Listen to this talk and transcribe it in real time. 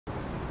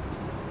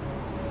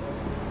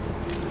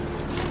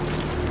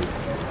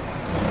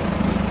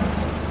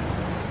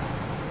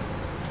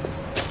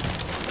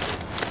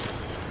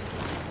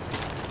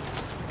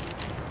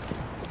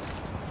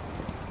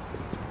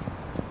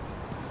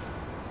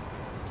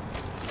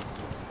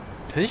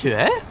陈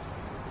雪，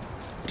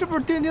这不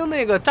是丁丁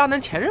那个渣男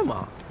前任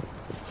吗？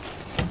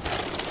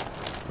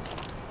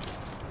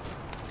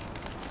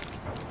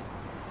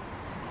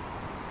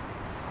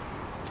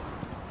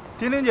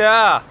丁丁姐，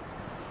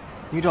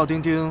你找丁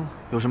丁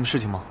有什么事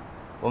情吗？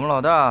我们老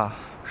大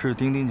是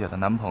丁丁姐的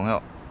男朋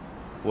友，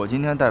我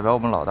今天代表我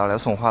们老大来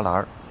送花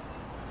篮。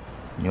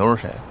你又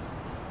是谁？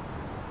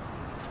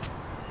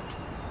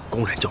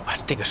公然叫板，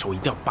这个时候一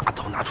定要霸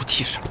道，拿出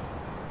气势。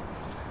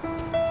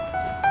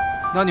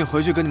那你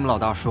回去跟你们老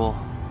大说，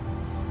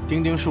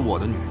丁丁是我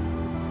的女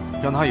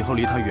人，让他以后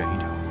离她远一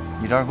点。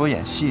你这儿给我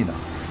演戏呢？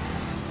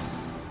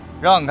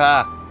让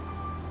开，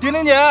丁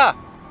丁姐。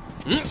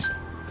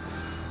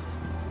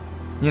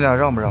你俩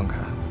让不让开？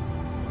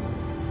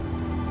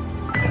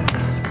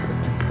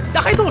这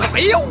还动手？哎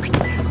呦，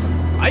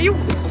哎呦，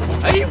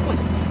哎呦！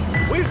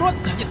我跟你说，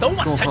你等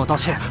我。跟我朋友道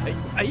歉。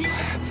哎，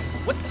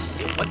我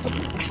怎么？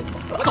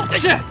我道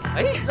歉。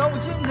哎，让我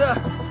进去。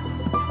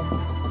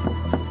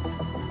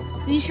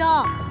云生，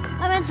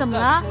外面怎么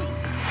了？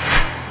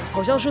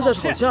好像是在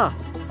吵架。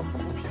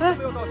哎，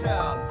没有道歉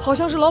啊？好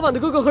像是老板的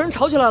哥哥和人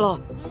吵起来了。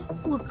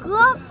我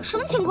哥什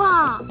么情况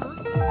啊？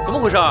怎么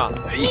回事啊？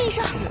医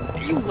生，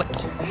哎呦我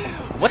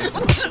大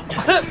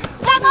哥，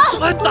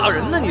还打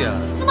人呢你？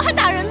怎么还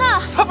打人呢？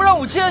他不让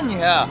我见你。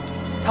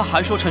他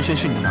还说陈璇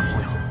是你的男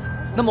朋友，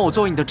那么我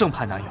作为你的正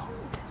牌男友，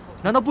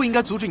难道不应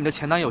该阻止你的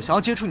前男友想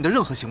要接触你的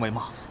任何行为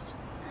吗？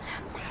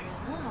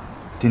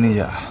丁丁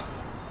姐，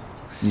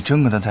你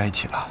真跟他在一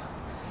起了？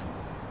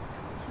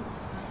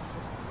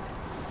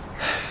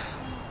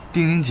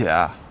丁丁姐，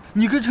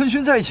你跟陈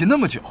勋在一起那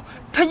么久，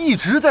他一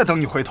直在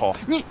等你回头，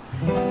你。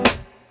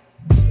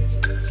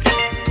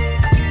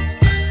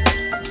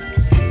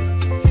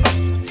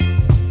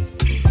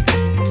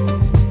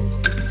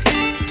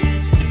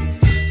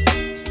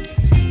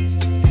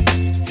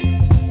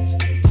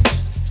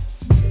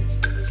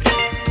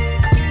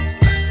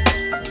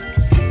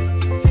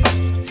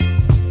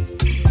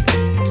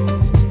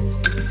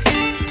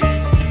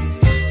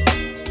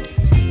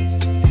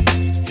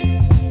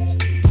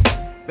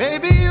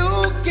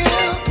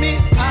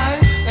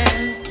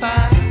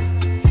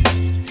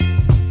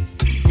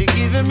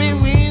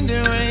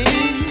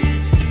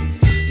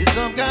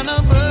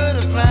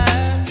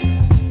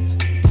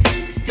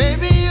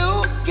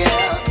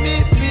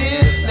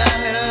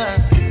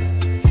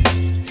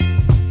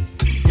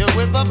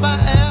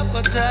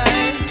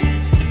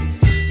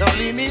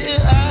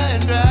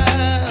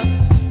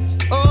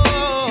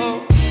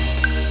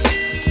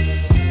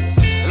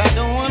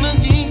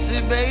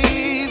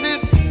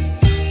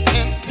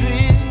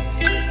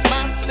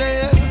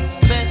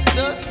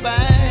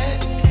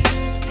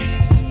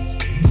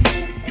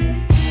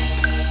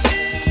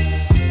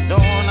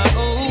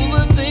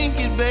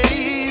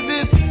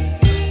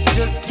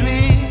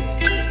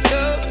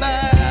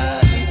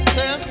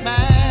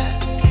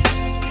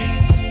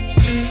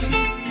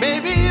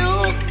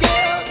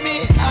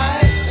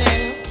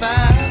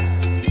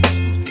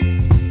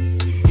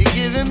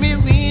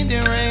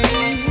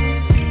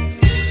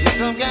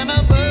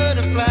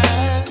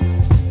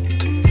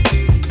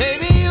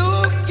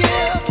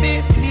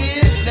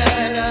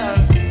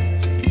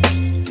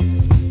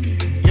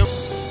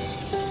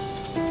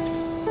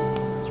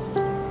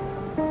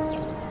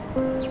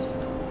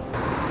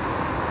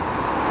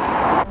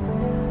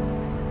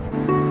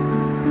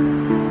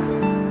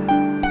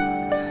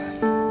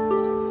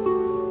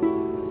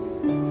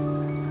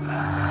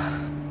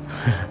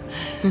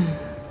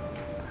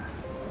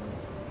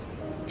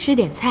吃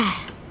点菜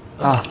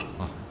啊。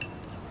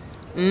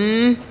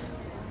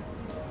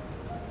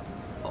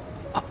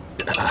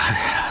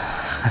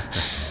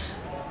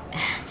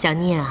小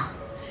聂啊，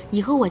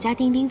你和我家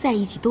丁丁在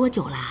一起多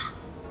久啦？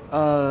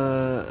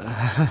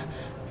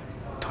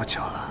多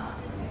久了？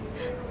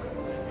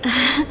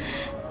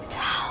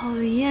讨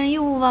厌，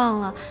又忘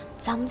了，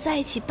咱们在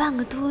一起半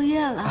个多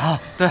月了啊。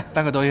对，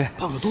半个多月。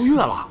半个多月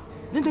了？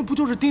那不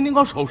就是丁丁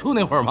刚手术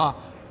那会儿吗？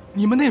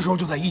你们那时候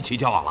就在一起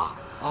交往了？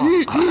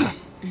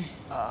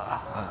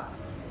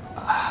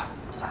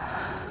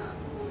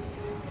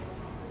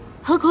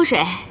喝口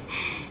水。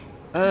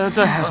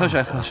对，喝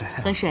水。喝水。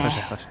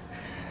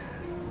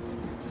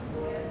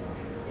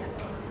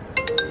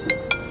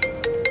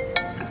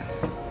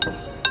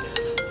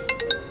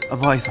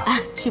不好意思啊。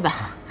去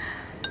吧。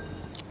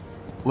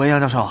喂，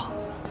杨教授，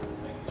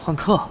换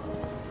课。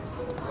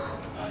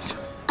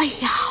哎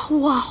呀，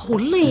哇，好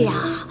累呀！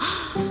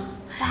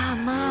爸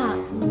妈，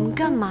你们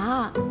干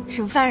嘛？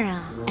审犯人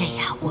啊？哎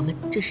呀，我们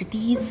这是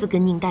第一次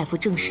跟宁大夫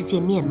正式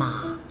见面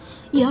嘛，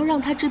也要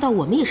让他知道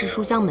我们也是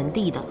书香门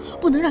第的，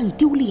不能让你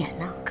丢脸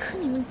呢。可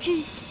你们这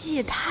戏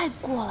也太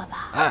过了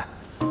吧？哎，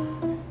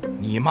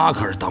你妈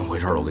可是当回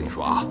事了，我跟你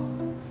说啊，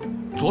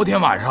昨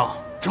天晚上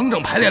整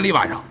整排练了一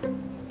晚上。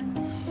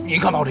你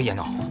看把我这眼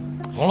睛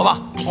红了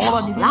吧？红了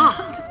吧？你啦！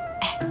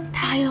哎，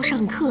他还要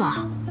上课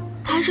啊？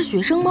他还是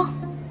学生吗？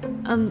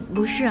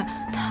不是，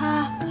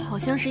他好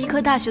像是医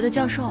科大学的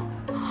教授。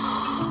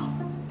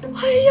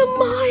哎呀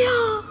妈呀！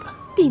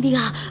丁丁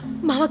啊，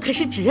妈妈可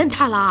是只认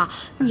他了啊！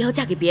你要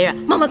嫁给别人，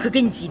妈妈可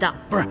跟你急的。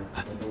不是，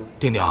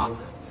丁丁，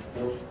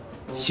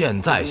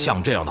现在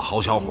像这样的好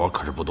小伙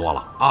可是不多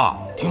了啊！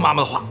听妈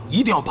妈的话，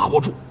一定要把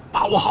握住，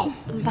把握好。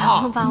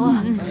把握。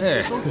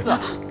哎，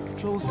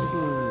周四，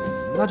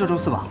那就周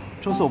四吧。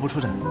周四我不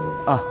出诊。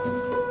啊，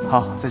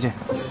好，再见。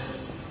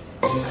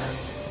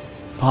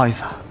不好意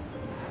思啊。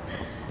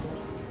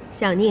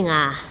小宁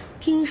啊，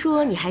听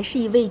说你还是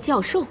一位教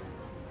授。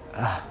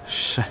啊，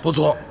是。不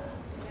错，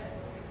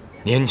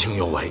年轻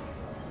有为。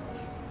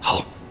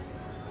好，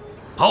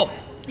好。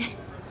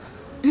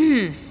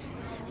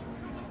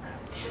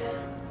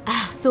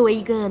作为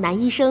一个男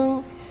医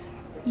生，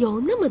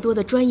有那么多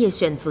的专业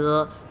选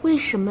择，为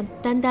什么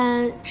单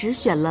单只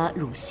选了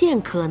乳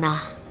腺科呢？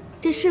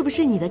这是不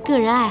是你的个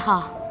人爱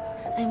好？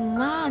哎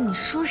妈，你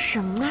说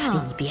什么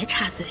呢？你别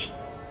插嘴。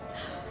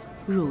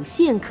乳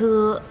腺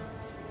科，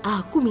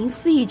顾名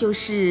思义就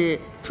是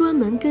专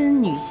门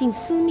跟女性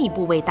私密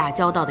部位打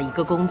交道的一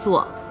个工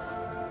作。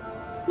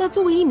那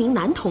作为一名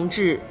男同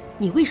志，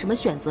你为什么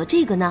选择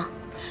这个呢？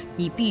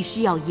你必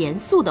须要严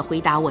肃地回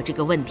答我这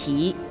个问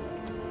题。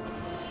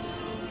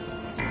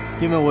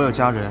因为我有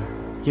家人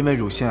因为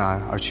乳腺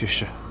癌而去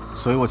世，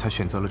所以我才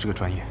选择了这个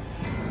专业。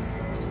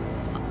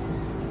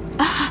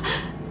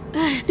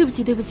对不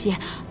起，对不起，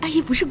阿姨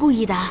不是故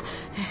意的。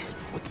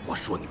我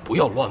说你不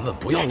要乱问，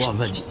不要乱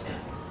问你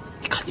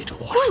看你这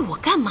话。问我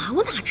干嘛？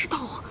我哪知道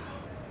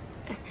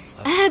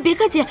啊？别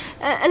客气，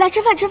来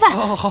吃饭，吃饭。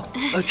好，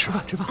吃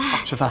饭，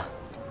吃饭。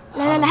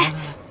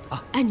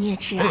来，你也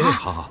吃啊。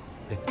好，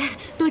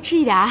多吃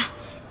一点啊。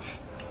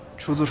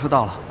出租车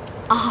到了。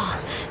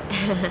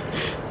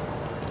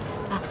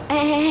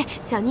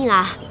小宁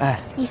啊，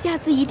你下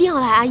次一定要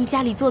来阿姨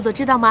家里坐坐，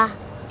知道吗？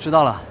知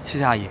道了，谢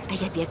谢阿姨。哎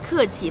呀，别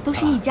客气，都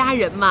是一家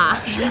人嘛。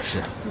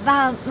是。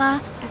爸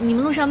妈，你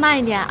们路上慢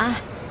一点啊。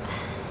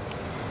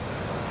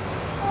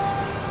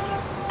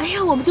哎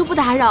呀，我们就不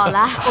打扰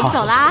了，我们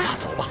走啦。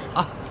走吧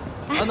啊！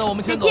那我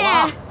们先走了。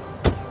啊。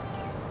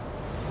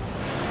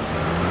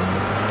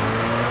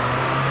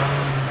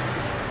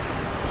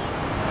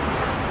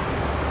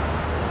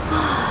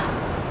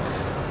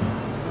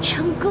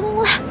成功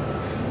了！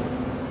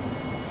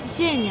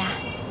谢谢你啊，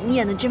你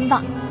演的真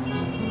棒。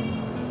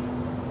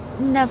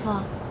大夫，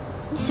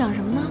你想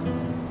什么呢？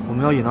我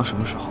们要演到什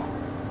么时候？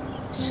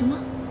什么？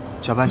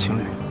假扮情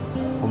侣，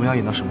我们要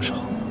演到什么时候？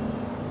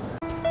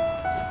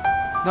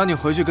那你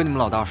回去跟你们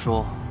老大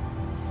说，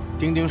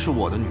丁丁是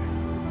我的女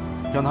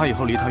人，让她以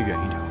后离他远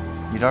一点。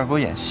你这儿给我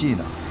演戏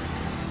呢？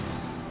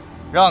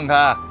让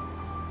开，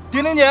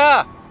丁丁姐。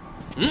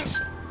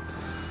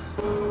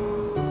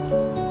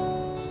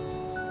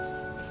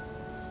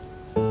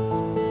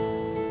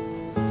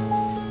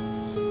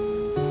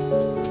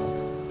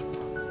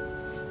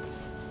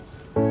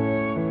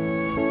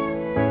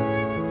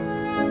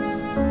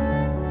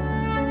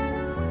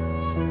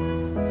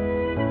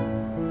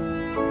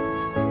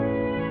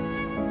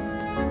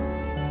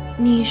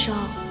宁医生，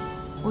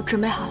我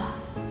准备好了。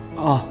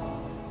好。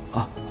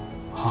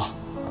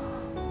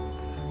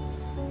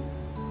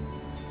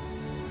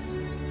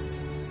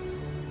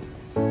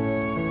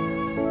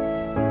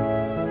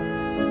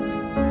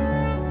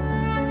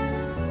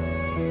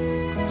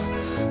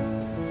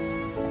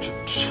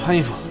穿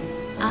衣服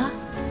啊！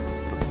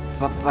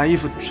把衣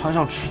服穿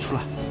上出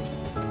来。